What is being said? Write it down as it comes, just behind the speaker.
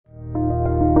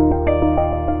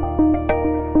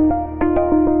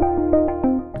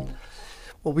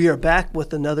We are back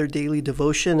with another daily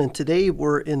devotion, and today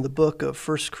we're in the book of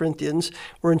 1 Corinthians.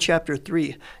 We're in chapter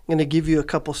 3. I'm going to give you a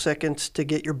couple seconds to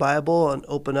get your Bible and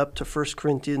open up to 1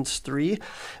 Corinthians 3.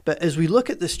 But as we look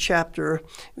at this chapter,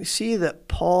 we see that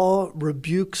Paul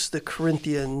rebukes the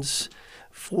Corinthians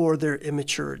for their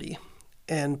immaturity.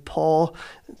 And Paul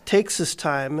takes his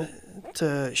time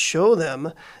to show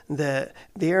them that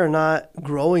they are not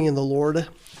growing in the Lord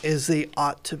as they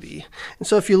ought to be. And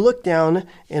so if you look down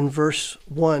in verse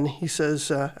 1, he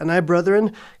says, "And I,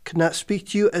 brethren, could not speak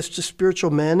to you as to spiritual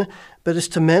men, but as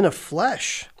to men of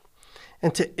flesh,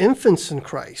 and to infants in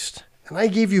Christ. And I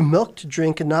gave you milk to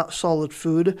drink and not solid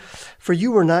food, for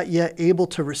you were not yet able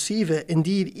to receive it.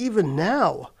 Indeed, even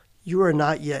now you are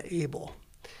not yet able."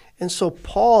 And so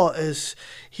Paul, as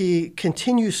he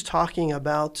continues talking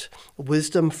about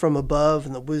wisdom from above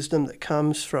and the wisdom that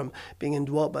comes from being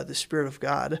indwelt by the Spirit of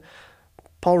God,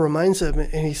 Paul reminds them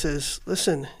and he says,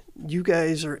 listen, you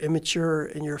guys are immature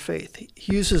in your faith.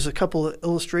 He uses a couple of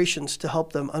illustrations to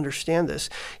help them understand this.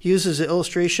 He uses the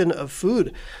illustration of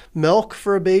food, milk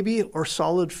for a baby or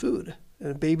solid food.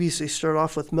 And babies, they start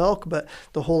off with milk, but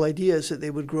the whole idea is that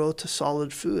they would grow to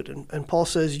solid food. And Paul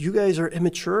says, you guys are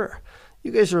immature.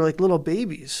 You guys are like little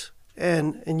babies,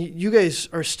 and you guys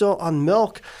are still on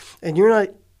milk, and you're not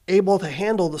able to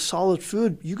handle the solid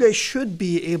food. You guys should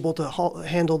be able to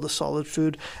handle the solid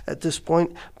food at this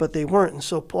point, but they weren't. And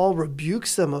so Paul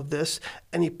rebukes them of this,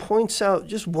 and he points out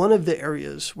just one of the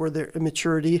areas where their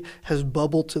immaturity has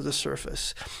bubbled to the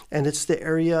surface, and it's the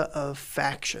area of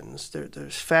factions.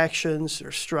 There's factions,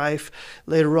 there's strife.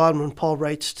 Later on, when Paul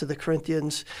writes to the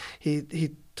Corinthians,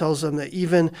 he tells them that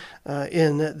even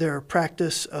in their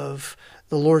practice of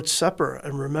the Lord's Supper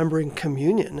and remembering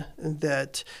communion,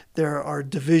 that there are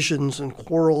divisions and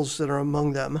quarrels that are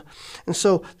among them. And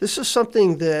so this is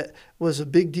something that was a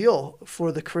big deal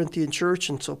for the Corinthian church,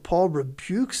 and so Paul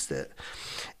rebukes it.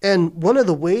 And one of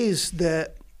the ways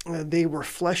that they were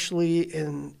fleshly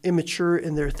and immature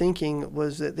in their thinking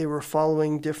was that they were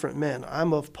following different men.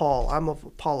 I'm of Paul, I'm of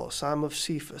Apollos, I'm of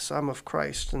Cephas, I'm of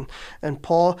Christ. And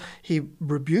Paul, he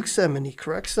rebukes them and he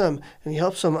corrects them and he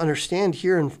helps them understand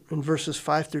here in verses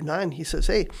 5 through 9. He says,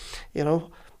 hey,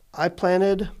 I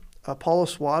planted,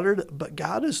 Apollos watered, but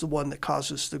God is the one that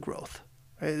causes the growth.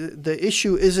 Right? The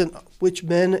issue isn't which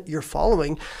men you're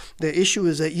following. The issue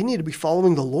is that you need to be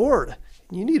following the Lord.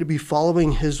 You need to be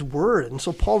following his word. And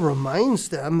so Paul reminds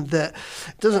them that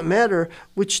it doesn't matter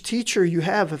which teacher you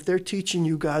have. If they're teaching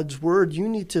you God's word, you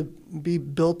need to be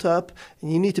built up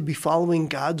and you need to be following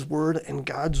God's word and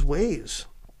God's ways.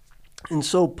 And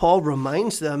so Paul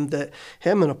reminds them that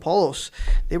him and Apollos,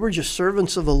 they were just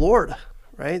servants of the Lord,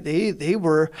 right? They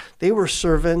were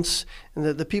servants, and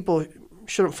that the people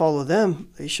shouldn't follow them.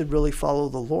 They should really follow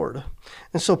the Lord.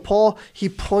 And so Paul, he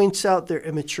points out their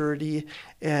immaturity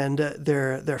and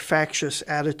their factious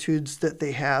attitudes that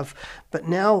they have. But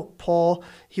now Paul,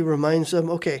 he reminds them,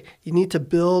 okay, you need to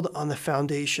build on the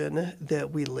foundation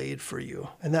that we laid for you.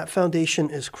 And that foundation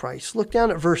is Christ. Look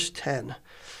down at verse 10.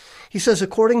 He says,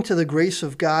 according to the grace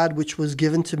of God, which was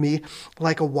given to me,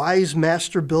 like a wise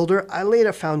master builder, I laid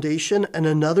a foundation and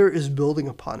another is building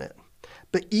upon it.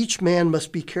 But each man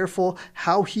must be careful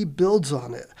how he builds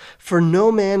on it. For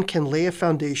no man can lay a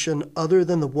foundation other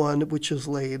than the one which is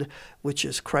laid, which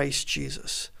is Christ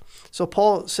Jesus. So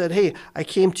Paul said, hey, I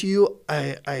came to you,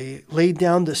 I laid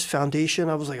down this foundation.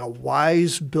 I was like a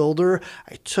wise builder.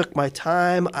 I took my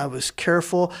time. I was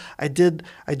careful. I did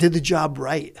the job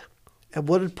right. And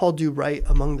what did Paul do right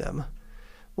among them?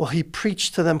 Well, he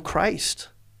preached to them Christ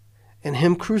and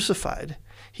him crucified.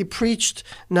 He preached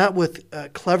not with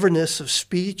cleverness of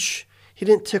speech. He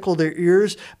didn't tickle their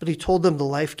ears, but he told them the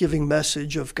life-giving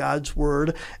message of God's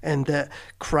word and that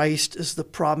Christ is the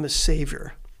promised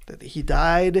Savior, that he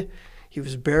died, he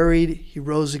was buried, he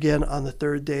rose again on the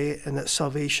third day, and that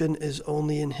salvation is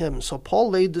only in him. So Paul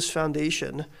laid this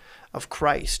foundation of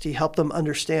Christ. He helped them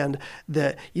understand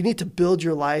that you need to build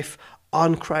your life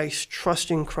on Christ,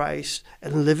 trusting Christ,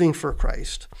 and living for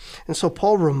Christ. And so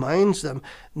Paul reminds them,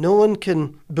 no one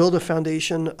can build a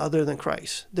foundation other than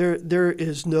Christ. There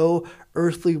is no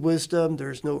earthly wisdom,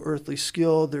 there is no earthly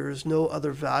skill, there is no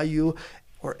other value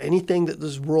or anything that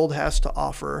this world has to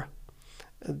offer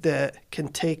that can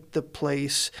take the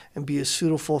place and be a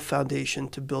suitable foundation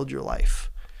to build your life.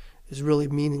 It's really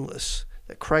meaningless.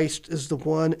 That Christ is the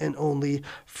one and only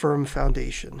firm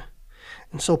foundation.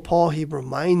 And so Paul, he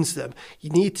reminds them, you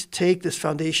need to take this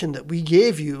foundation that we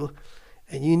gave you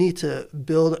and you need to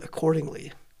build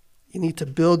accordingly. You need to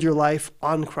build your life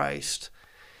on Christ,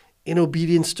 in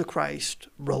obedience to Christ,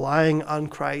 relying on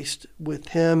Christ with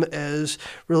him as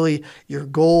really your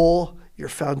goal, your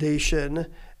foundation,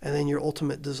 and then your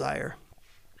ultimate desire.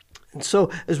 And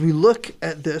so as we look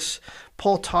at this,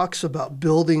 Paul talks about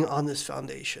building on this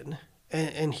foundation,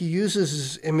 and he uses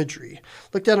his imagery.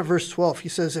 Look down at verse 12. He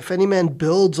says, if any man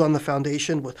builds on the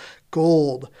foundation with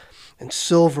gold and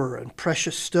silver and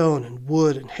precious stone and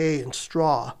wood and hay and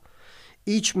straw,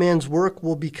 each man's work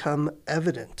will become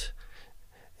evident.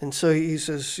 And so he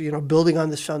says, building on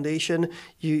this foundation,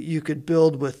 you could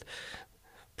build with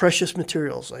precious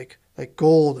materials like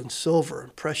gold and silver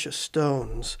and precious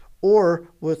stones, or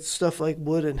with stuff like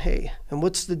wood and hay. And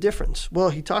what's the difference?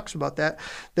 Well, he talks about that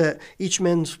each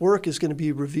man's work is going to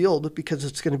be revealed because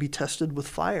it's going to be tested with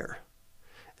fire.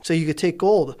 So you could take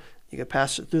gold, you could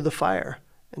pass it through the fire,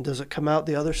 and does it come out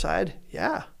the other side?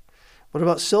 Yeah. What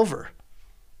about silver?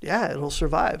 Yeah, it'll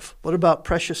survive. What about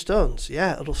precious stones?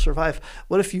 Yeah, it'll survive.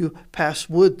 What if you pass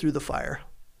wood through the fire?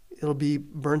 It'll be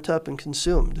burnt up and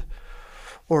consumed.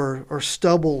 Or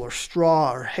stubble or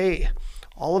straw or hay.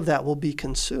 All of that will be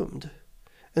consumed.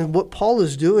 And what Paul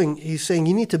is doing, he's saying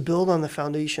you need to build on the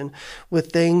foundation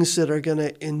with things that are going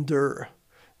to endure,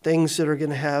 things that are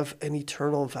going to have an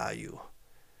eternal value.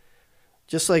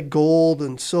 Just like gold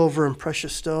and silver and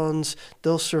precious stones,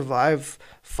 they'll survive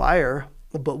fire,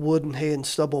 but wood and hay and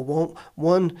stubble won't.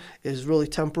 One is really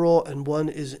temporal and one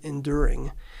is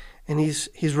enduring. And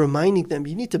he's reminding them,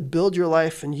 you need to build your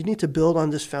life and you need to build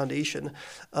on this foundation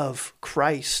of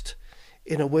Christ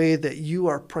in a way that you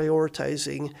are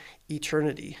prioritizing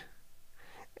eternity.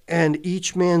 And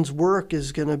each man's work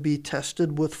is going to be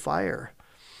tested with fire.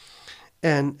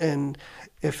 And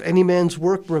if any man's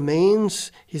work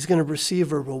remains, he's going to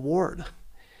receive a reward.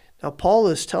 Now, Paul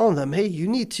is telling them, hey, you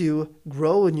need to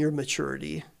grow in your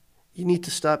maturity. You need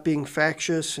to stop being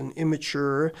factious and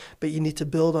immature, but you need to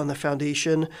build on the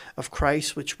foundation of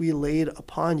Christ, which we laid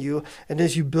upon you. And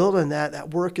as you build on that,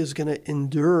 that work is going to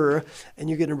endure, and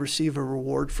you're going to receive a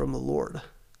reward from the Lord.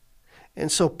 And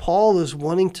so Paul is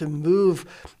wanting to move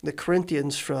the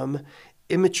Corinthians from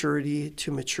immaturity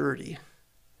to maturity.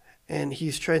 And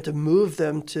he's trying to move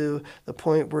them to the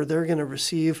point where they're going to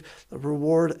receive the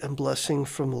reward and blessing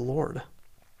from the Lord.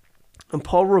 And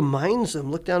Paul reminds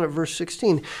them, look down at verse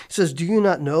 16. He says, do you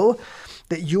not know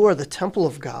that you are the temple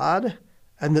of God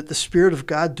and that the Spirit of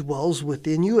God dwells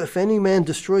within you? If any man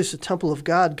destroys the temple of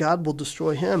God, God will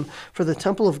destroy him. For the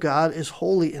temple of God is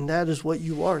holy, and that is what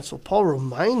you are. And so Paul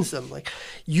reminds them,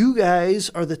 you guys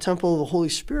are the temple of the Holy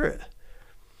Spirit.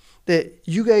 That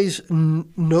you guys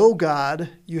know God,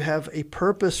 you have a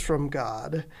purpose from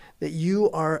God, that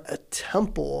you are a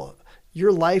temple.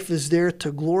 Your life is there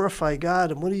to glorify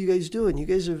God. And what are you guys doing? You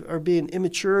guys are being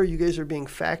immature. You guys are being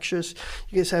factious.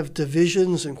 You guys have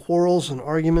divisions and quarrels and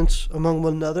arguments among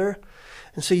one another.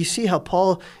 And so you see how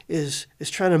Paul is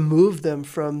trying to move them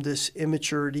from this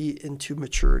immaturity into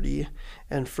maturity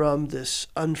and from this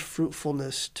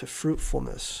unfruitfulness to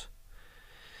fruitfulness.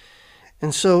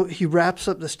 And so he wraps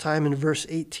up this time in verse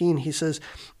 18. He says,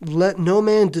 let no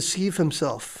man deceive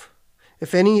himself.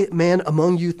 If any man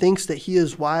among you thinks that he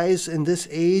is wise in this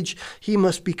age, he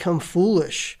must become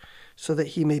foolish so that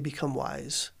he may become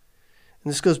wise.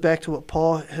 And this goes back to what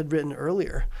Paul had written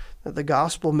earlier, that the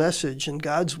gospel message and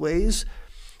God's ways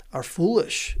are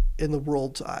foolish in the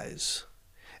world's eyes.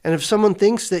 And if someone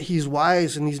thinks that he's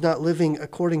wise and he's not living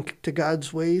according to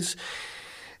God's ways,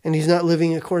 and he's not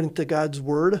living according to God's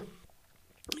word,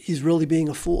 he's really being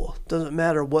a fool. Doesn't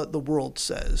matter what the world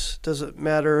says. Doesn't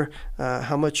matter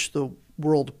how much the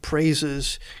world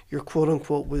praises your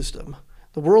quote-unquote wisdom.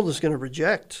 The world is going to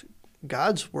reject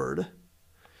God's word.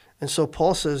 And so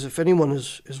Paul says if anyone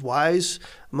is wise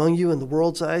among you in the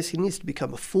world's eyes, he needs to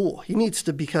become a fool. He needs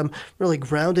to become really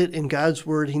grounded in God's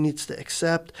word. He needs to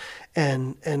accept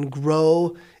and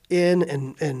grow in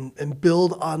and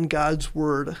build on God's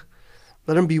word.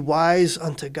 Let him be wise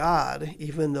unto God,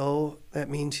 even though that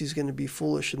means he's going to be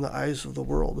foolish in the eyes of the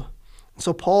world.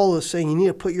 So Paul is saying you need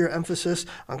to put your emphasis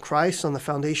on Christ, on the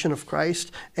foundation of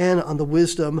Christ, and on the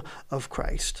wisdom of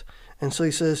Christ. And so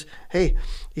he says, hey,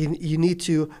 you need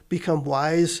to become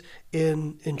wise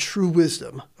in true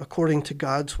wisdom according to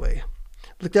God's way.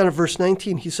 Look down at verse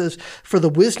 19. He says, for the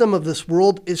wisdom of this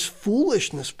world is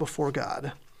foolishness before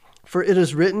God. For it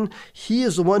is written, he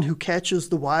is the one who catches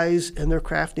the wise in their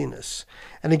craftiness.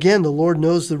 And again, the Lord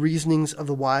knows the reasonings of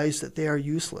the wise, that they are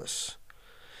useless.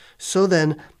 So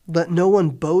then, let no one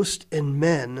boast in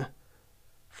men,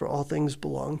 for all things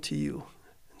belong to you.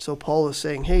 And so Paul is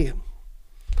saying, hey,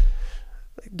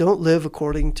 don't live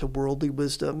according to worldly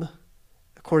wisdom,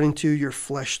 according to your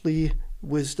fleshly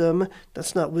wisdom.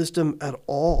 That's not wisdom at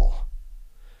all.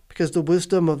 because the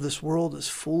wisdom of this world is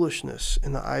foolishness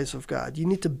in the eyes of God. You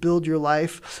need to build your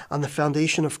life on the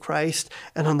foundation of Christ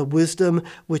and on the wisdom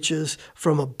which is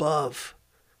from above.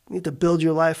 You need to build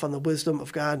your life on the wisdom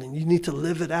of God, and you need to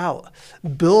live it out.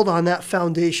 Build on that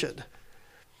foundation.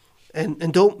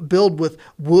 And don't build with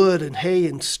wood and hay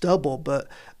and stubble, but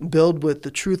build with the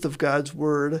truth of God's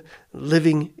word,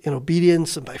 living in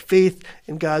obedience and by faith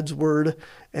in God's word.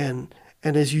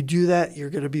 And as you do that,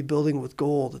 you're going to be building with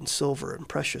gold and silver and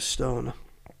precious stone.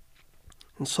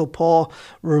 And so Paul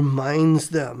reminds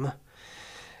them.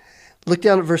 Look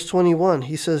down at verse 21.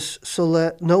 He says, "So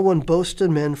let no one boast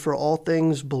in men, for all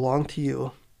things belong to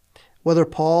you, whether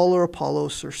Paul or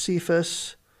Apollos or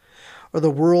Cephas, or the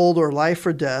world, or life,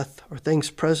 or death, or things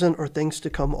present, or things to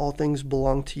come, all things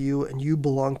belong to you, and you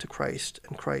belong to Christ,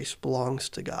 and Christ belongs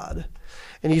to God."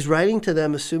 And he's writing to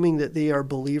them assuming that they are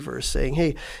believers, saying,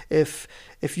 hey, if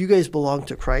you guys belong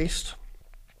to Christ,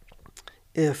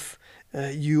 if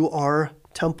you are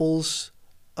temples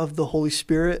of the Holy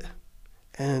Spirit,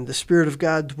 and the Spirit of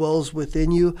God dwells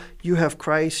within you, you have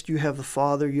Christ, you have the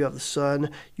Father, you have the Son,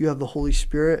 you have the Holy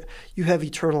Spirit, you have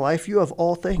eternal life, you have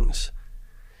all things.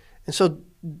 And so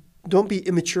don't be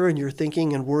immature in your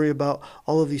thinking and worry about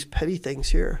all of these petty things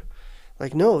here.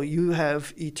 Like, no, you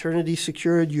have eternity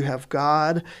secured. You have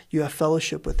God. You have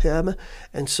fellowship with him.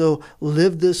 And so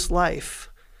live this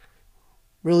life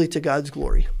really to God's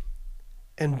glory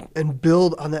and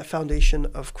build on that foundation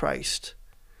of Christ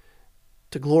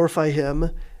to glorify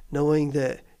him, knowing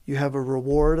that you have a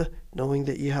reward, knowing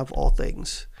that you have all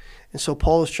things. And so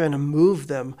Paul is trying to move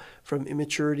them from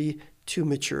immaturity to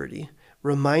maturity,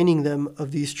 reminding them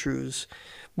of these truths,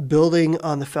 building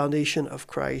on the foundation of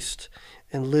Christ,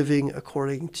 and living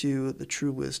according to the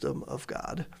true wisdom of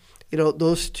God. You know,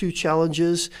 those two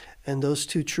challenges and those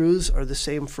two truths are the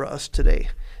same for us today.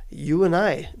 You and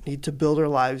I need to build our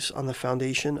lives on the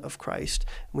foundation of Christ.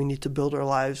 We need to build our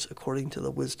lives according to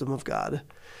the wisdom of God,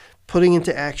 putting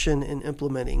into action and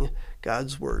implementing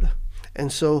God's word. And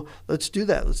so let's do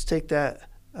that. Let's take that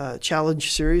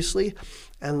challenge seriously,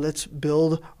 and let's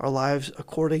build our lives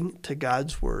according to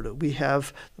God's word. We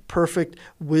have the perfect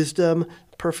wisdom,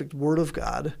 perfect word of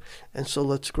God, and so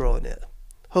let's grow in it.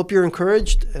 Hope you're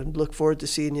encouraged, and look forward to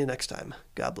seeing you next time.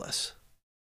 God bless.